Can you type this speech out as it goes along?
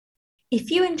If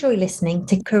you enjoy listening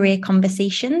to Career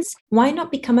Conversations, why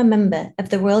not become a member of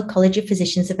the Royal College of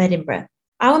Physicians of Edinburgh?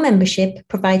 Our membership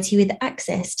provides you with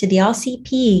access to the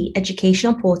RCPE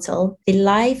educational portal, the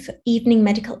live evening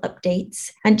medical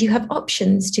updates, and you have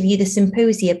options to view the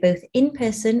symposia both in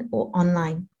person or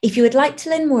online. If you would like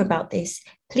to learn more about this,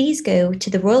 please go to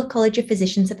the Royal College of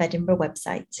Physicians of Edinburgh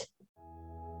website.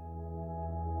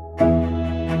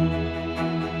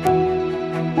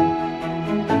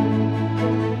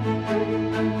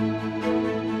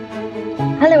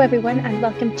 Hello everyone and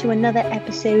welcome to another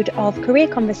episode of Career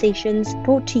Conversations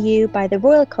brought to you by the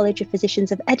Royal College of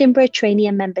Physicians of Edinburgh Trainee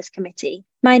and Members Committee.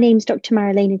 My name's Dr.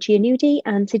 Marilena Giannudi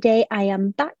and today I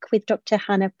am back with Dr.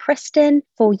 Hannah Preston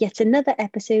for yet another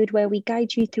episode where we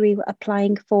guide you through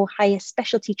applying for higher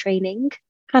specialty training.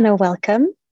 Hannah,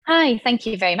 welcome. Hi, thank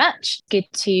you very much.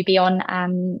 Good to be on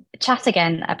and chat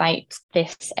again about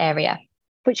this area.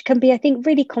 Which can be, I think,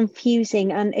 really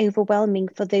confusing and overwhelming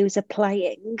for those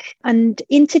applying. And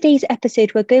in today's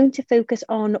episode, we're going to focus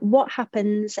on what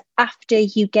happens after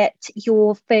you get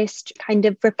your first kind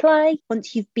of reply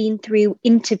once you've been through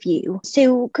interview.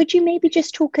 So could you maybe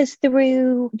just talk us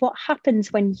through what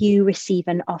happens when you receive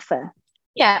an offer?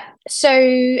 Yeah, so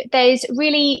there's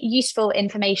really useful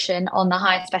information on the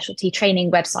Higher Specialty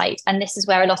Training website. And this is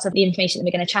where a lot of the information that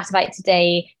we're going to chat about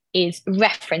today is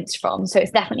referenced from. So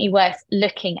it's definitely worth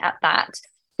looking at that.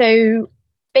 So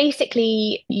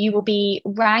basically, you will be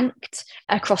ranked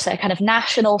across a kind of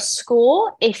national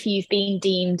score if you've been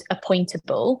deemed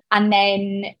appointable. And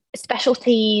then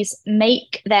specialties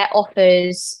make their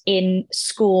offers in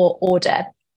score order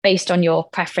based on your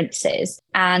preferences.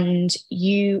 And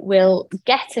you will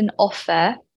get an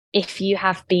offer if you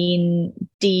have been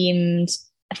deemed,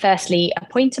 firstly,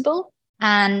 appointable,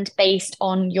 and based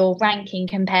on your ranking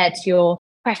compared to your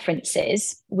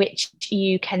preferences, which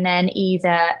you can then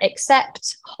either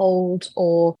accept, hold,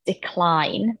 or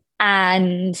decline.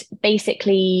 And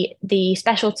basically, the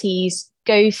specialties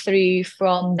go through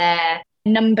from their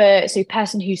number. So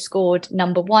person who scored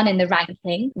number one in the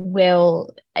ranking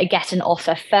will get an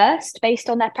offer first based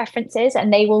on their preferences,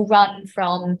 and they will run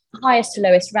from highest to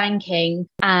lowest ranking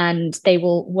and they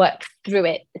will work through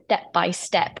it step by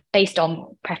step based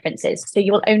on preferences. So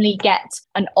you will only get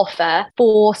an offer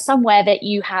for somewhere that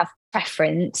you have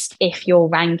preference if your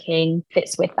ranking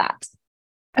fits with that.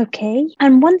 Okay.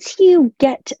 And once you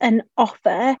get an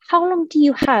offer, how long do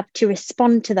you have to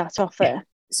respond to that offer?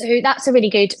 So that's a really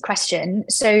good question.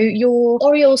 So your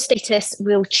Oriel status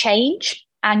will change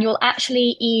and you'll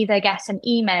actually either get an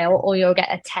email or you'll get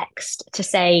a text to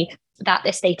say that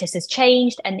the status has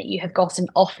changed and that you have got an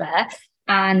offer.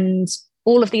 And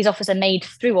all of these offers are made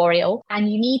through Oriel and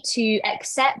you need to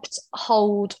accept,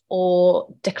 hold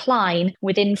or decline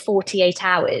within 48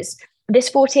 hours. This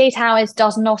 48 hours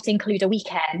does not include a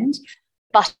weekend,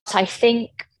 but I think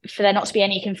for there not to be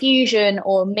any confusion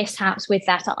or mishaps with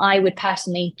that, I would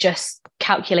personally just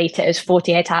calculate it as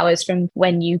 48 hours from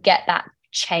when you get that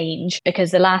change,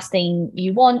 because the last thing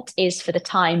you want is for the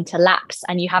time to lapse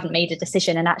and you haven't made a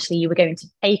decision and actually you were going to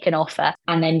take an offer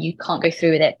and then you can't go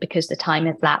through with it because the time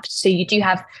has lapsed. So you do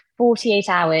have 48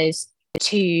 hours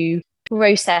to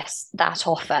process that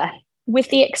offer. With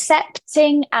the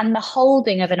accepting and the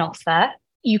holding of an offer,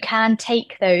 you can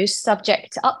take those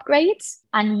subject to upgrades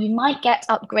and you might get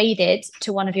upgraded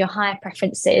to one of your higher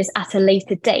preferences at a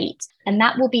later date. And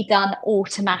that will be done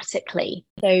automatically.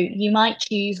 So you might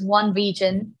choose one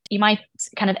region, you might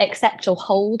kind of accept or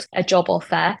hold a job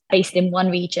offer based in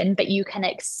one region, but you can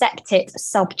accept it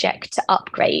subject to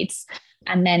upgrades.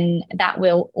 And then that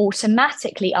will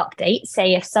automatically update.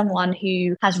 Say if someone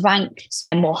who has ranked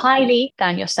more highly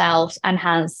than yourselves and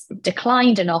has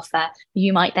declined an offer,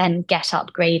 you might then get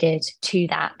upgraded to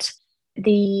that.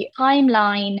 The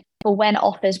timeline for when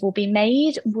offers will be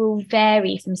made will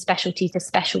vary from specialty to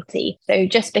specialty. So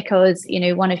just because,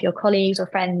 one of your colleagues or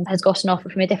friends has got an offer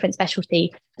from a different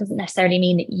specialty doesn't necessarily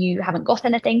mean that you haven't got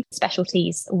anything.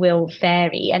 Specialties will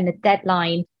vary. And the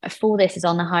deadline for this is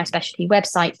on the Higher Specialty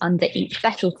website under each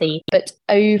specialty. But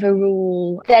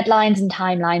overall, deadlines and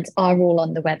timelines are all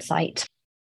on the website.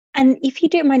 And if you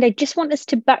don't mind, I just want us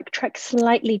to backtrack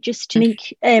slightly just to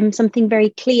make something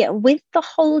very clear. With the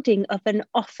holding of an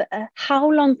offer,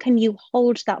 how long can you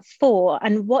hold that for?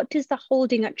 And what does the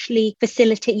holding actually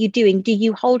facilitate you doing? Do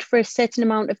you hold for a certain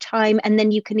amount of time and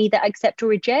then you can either accept or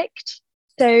reject?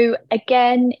 So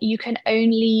again, you can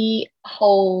only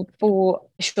hold for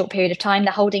a short period of time.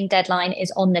 The holding deadline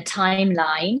is on the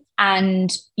timeline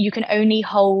and you can only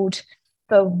hold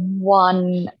for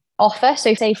one offer.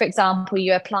 So say, for example,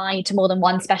 you apply to more than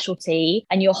one specialty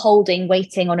and you're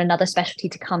waiting on another specialty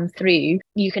to come through,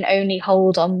 you can only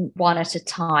hold on one at a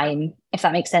time, if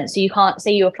that makes sense. So you can't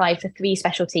say you applied for 3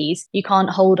 specialties, you can't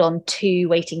hold on 2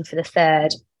 waiting for the third.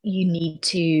 You need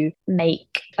to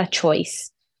make a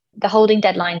choice. The holding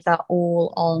deadlines are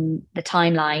all on the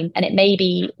timeline, and it may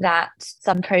be that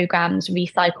some programs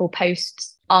recycle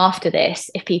posts after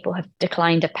this if people have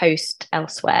declined a post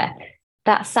elsewhere.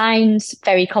 That sounds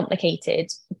very complicated,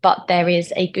 but there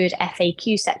is a good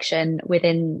FAQ section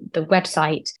within the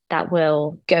website that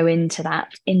will go into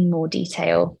that in more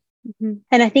detail. Mm-hmm.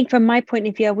 And I think from my point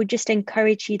of view, I would just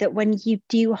encourage you that when you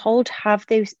do have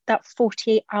that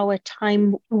 48-hour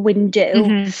time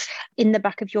window in the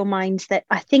back of your mind, that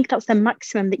I think that's the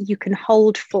maximum that you can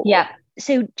hold for. Yeah.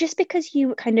 So just because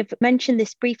you kind of mentioned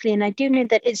this briefly, and I do know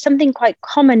that it's something quite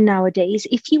common nowadays,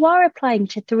 if you are applying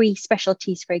to 3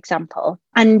 specialties, for example,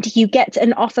 and you get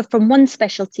an offer from one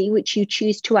specialty, which you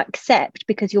choose to accept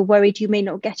because you're worried you may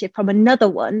not get it from another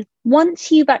one,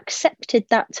 once you've accepted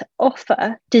that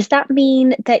offer, does that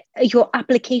mean that your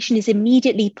application is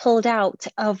immediately pulled out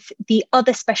of the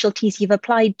other specialties you've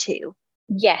applied to?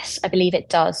 Yes, I believe it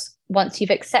does. Once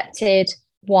you've accepted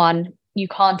one, you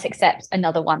can't accept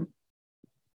another one.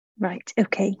 Right.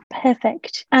 Okay.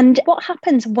 Perfect. And what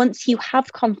happens once you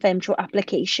have confirmed your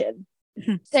application?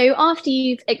 So after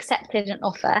you've accepted an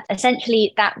offer,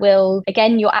 essentially that will,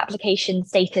 again, your application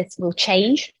status will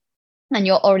change and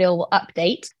your Oriel will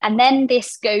update. And then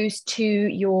this goes to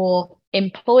your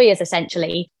employers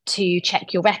essentially to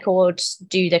check your records,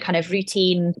 do the kind of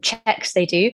routine checks they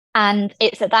do. And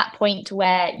it's at that point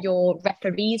where your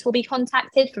referees will be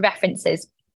contacted for references.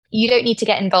 You don't need to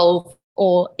get involved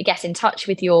or get in touch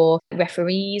with your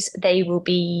referees. They will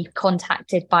be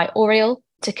contacted by Oriel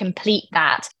to complete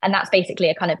that. And that's basically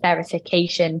a kind of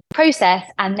verification process.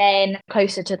 And then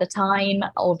closer to the time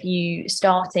of you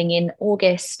starting in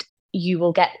August, you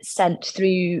will get sent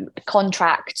through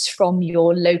contracts from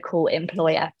your local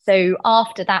employer. So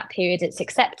after that period, it's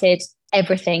accepted,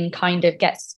 everything kind of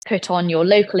gets put on your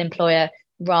local employer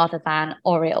rather than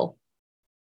Oriel.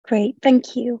 Great,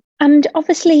 thank you. And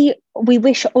obviously, we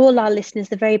wish all our listeners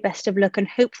the very best of luck and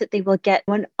hope that they will get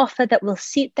an offer that will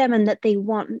suit them and that they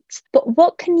want. But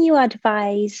what can you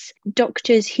advise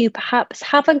doctors who perhaps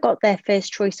haven't got their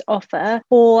first choice offer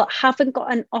or haven't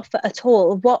got an offer at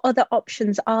all? What other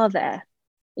options are there?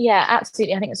 Yeah,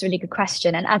 absolutely. I think it's a really good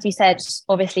question. And as you said,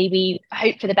 obviously, we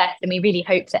hope for the best and we really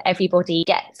hope that everybody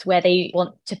gets where they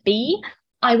want to be.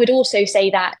 I would also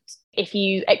say that if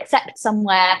you accept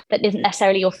somewhere that isn't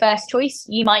necessarily your first choice,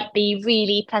 you might be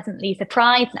really pleasantly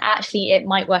surprised and actually it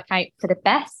might work out for the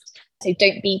best. So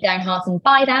don't be downhearted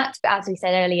by that. But as we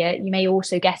said earlier, you may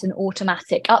also get an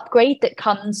automatic upgrade that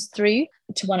comes through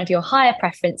to one of your higher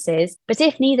preferences. But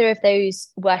if neither of those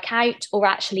work out, or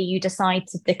actually you decide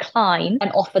to decline an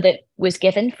offer that was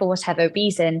given for whatever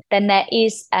reason, then there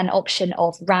is an option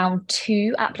of round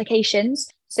 2 applications.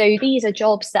 So these are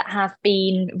jobs that have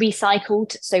been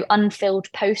recycled, so unfilled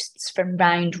posts from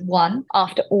round 1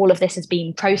 after all of this has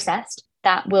been processed.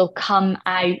 That will come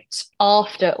out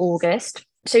after August.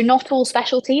 So not all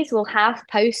specialties will have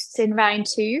posts in round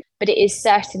 2, but it is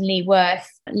certainly worth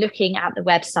looking at the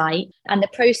website. And the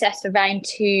process for round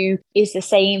 2 is the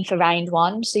same for round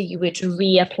 1. So you would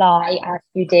reapply as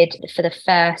you did for the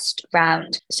first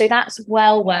round. So that's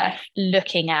well worth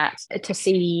looking at to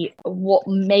see what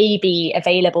may be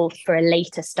available for a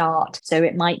later start. So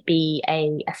it might be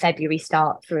a February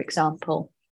start, for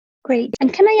example. Great.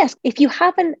 And can I ask, if you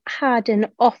haven't had an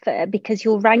offer because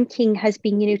your ranking has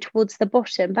been, towards the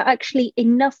bottom, but actually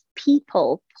enough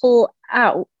people pull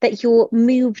out that you're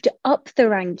moved up the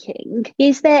ranking,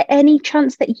 is there any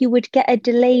chance that you would get a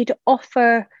delayed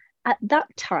offer at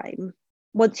that time?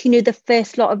 Once, the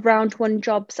first lot of round 1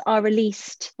 jobs are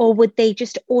released, or would they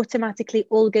just automatically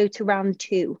all go to round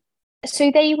 2?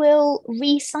 So they will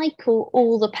recycle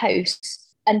all the posts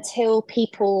until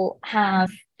people have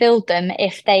filled them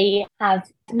if they have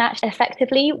matched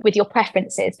effectively with your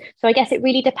preferences. So I guess it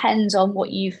really depends on what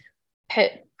you've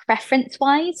put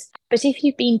preference-wise. But if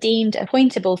you've been deemed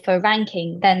appointable for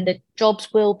ranking, then the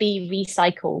jobs will be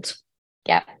recycled.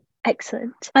 Yeah.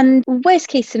 Excellent. And worst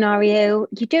case scenario,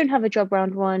 you don't have a job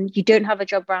round 1, you don't have a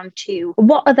job round 2.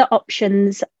 What other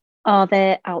options are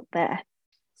there out there?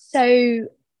 So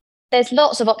there's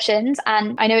lots of options,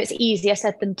 and I know it's easier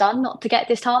said than done not to get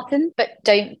disheartened, but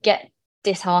don't get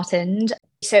disheartened.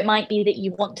 So it might be that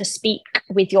you want to speak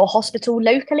with your hospital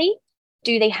locally.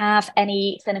 Do they have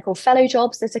any clinical fellow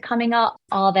jobs that are coming up?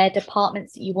 Are there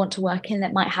departments that you want to work in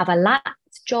that might have a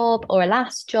lapsed job or a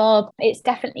last job? It's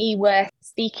definitely worth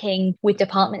speaking with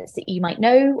departments that you might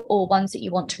know or ones that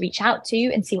you want to reach out to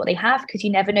and see what they have, because you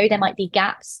never know, there might be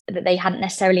gaps that they hadn't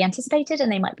necessarily anticipated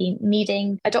and they might be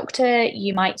needing a doctor.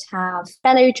 You might have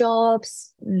fellow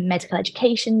jobs, medical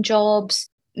education jobs.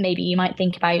 Maybe you might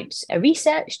think about a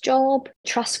research job,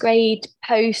 trust grade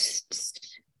posts.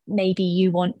 Maybe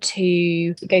you want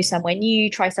to go somewhere new,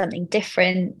 try something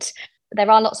different. There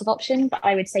are lots of options, but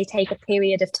I would say take a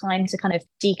period of time to kind of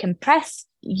decompress.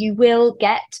 You will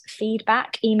get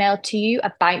feedback emailed to you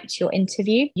about your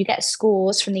interview. You get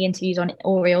scores from the interviews on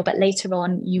Oriel, but later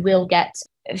on you will get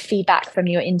feedback from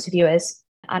your interviewers.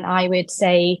 And I would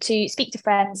say to speak to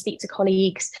friends, speak to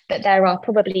colleagues, but there are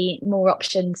probably more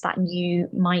options than you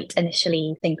might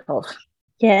initially think of.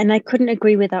 Yeah, and I couldn't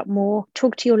agree with that more.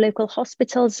 Talk to your local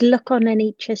hospitals, look on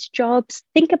NHS jobs,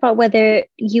 think about whether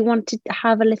you want to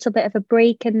have a little bit of a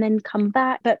break and then come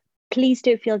back. But please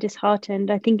don't feel disheartened.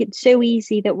 I think it's so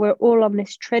easy that we're all on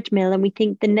this treadmill and we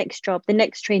think the next job, the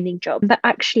next training job. But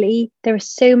actually, there are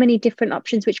so many different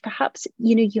options which perhaps,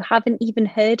 you haven't even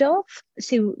heard of.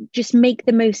 So just make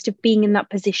the most of being in that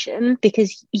position,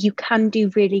 because you can do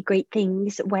really great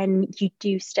things when you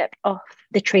do step off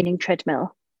the training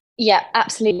treadmill. Yeah,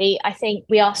 absolutely. I think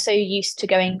we are so used to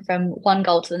going from one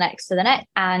goal to the next to the next.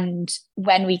 And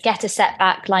when we get a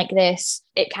setback like this,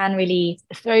 it can really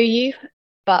throw you.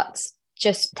 But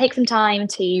just take some time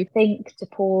to think, to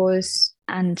pause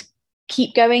and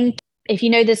keep going. If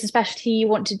you know there's a specialty you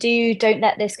want to do, don't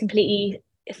let this completely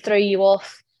throw you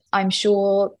off. I'm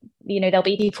sure, there'll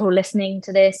be people listening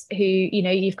to this who,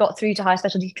 you've got through to higher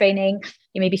specialty training.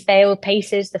 You maybe failed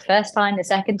PACES the first time, the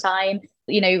second time.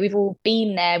 We've all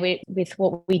been there with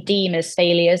what we deem as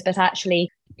failures, but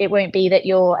actually it won't be that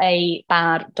you're a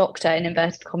bad doctor in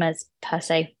inverted commas per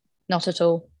se. Not at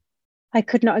all. I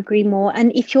could not agree more.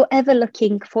 And if you're ever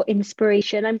looking for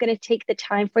inspiration, I'm going to take the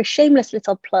time for a shameless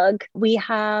little plug. We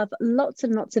have lots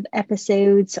and lots of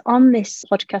episodes on this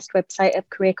podcast website of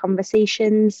Career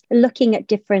Conversations, looking at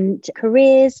different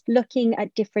careers, looking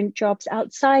at different jobs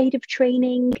outside of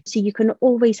training. So you can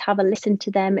always have a listen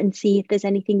to them and see if there's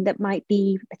anything that might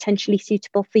be potentially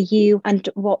suitable for you and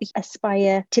what you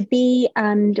aspire to be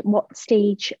and what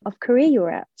stage of career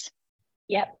you're at.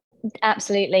 Yep,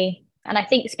 absolutely. And I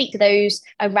think speak to those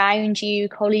around you,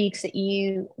 colleagues that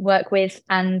you work with,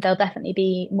 and there'll definitely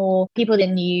be more people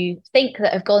than you think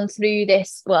that have gone through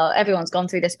this. Well, everyone's gone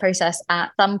through this process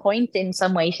at some point in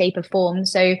some way, shape or form.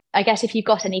 So I guess if you've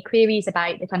got any queries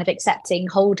about the kind of accepting,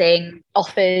 holding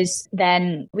offers,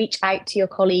 then reach out to your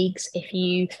colleagues. If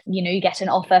you get an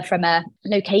offer from a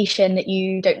location that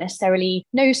you don't necessarily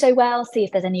know so well, see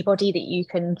if there's anybody that you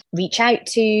can reach out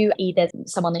to, either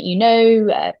someone that you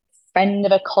know, friend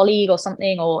of a colleague or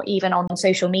something, or even on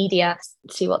social media,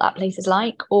 see what that place is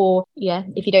like. Or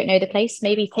if you don't know the place,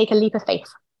 maybe take a leap of faith.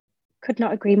 Could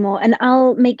not agree more. And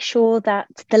I'll make sure that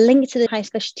the link to the high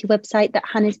specialty website that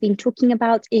Hannah's been talking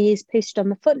about is posted on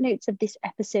the footnotes of this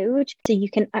episode, so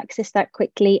you can access that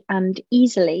quickly and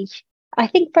easily. I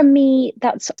think from me,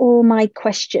 that's all my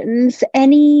questions.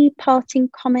 Any parting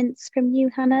comments from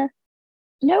you, Hannah?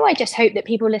 No, I just hope that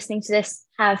people listening to this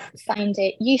have found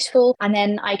it useful. And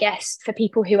then I guess for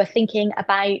people who are thinking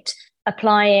about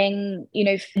applying,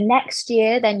 for next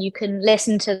year, then you can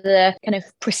listen to the kind of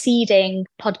preceding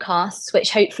podcasts, which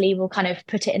hopefully will kind of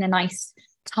put it in a nice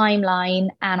timeline.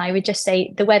 And I would just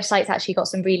say the website's actually got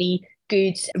some really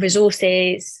good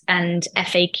resources and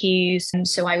FAQs. And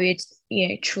so I would,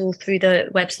 trawl through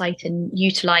the website and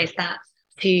utilize that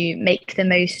to make the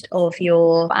most of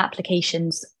your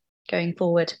applications going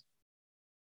forward.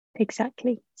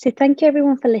 Exactly. So thank you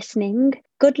everyone for listening.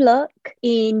 Good luck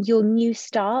in your new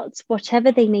starts,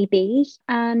 whatever they may be.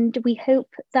 And we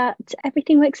hope that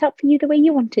everything works out for you the way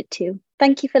you want it to.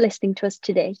 Thank you for listening to us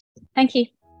today. Thank you.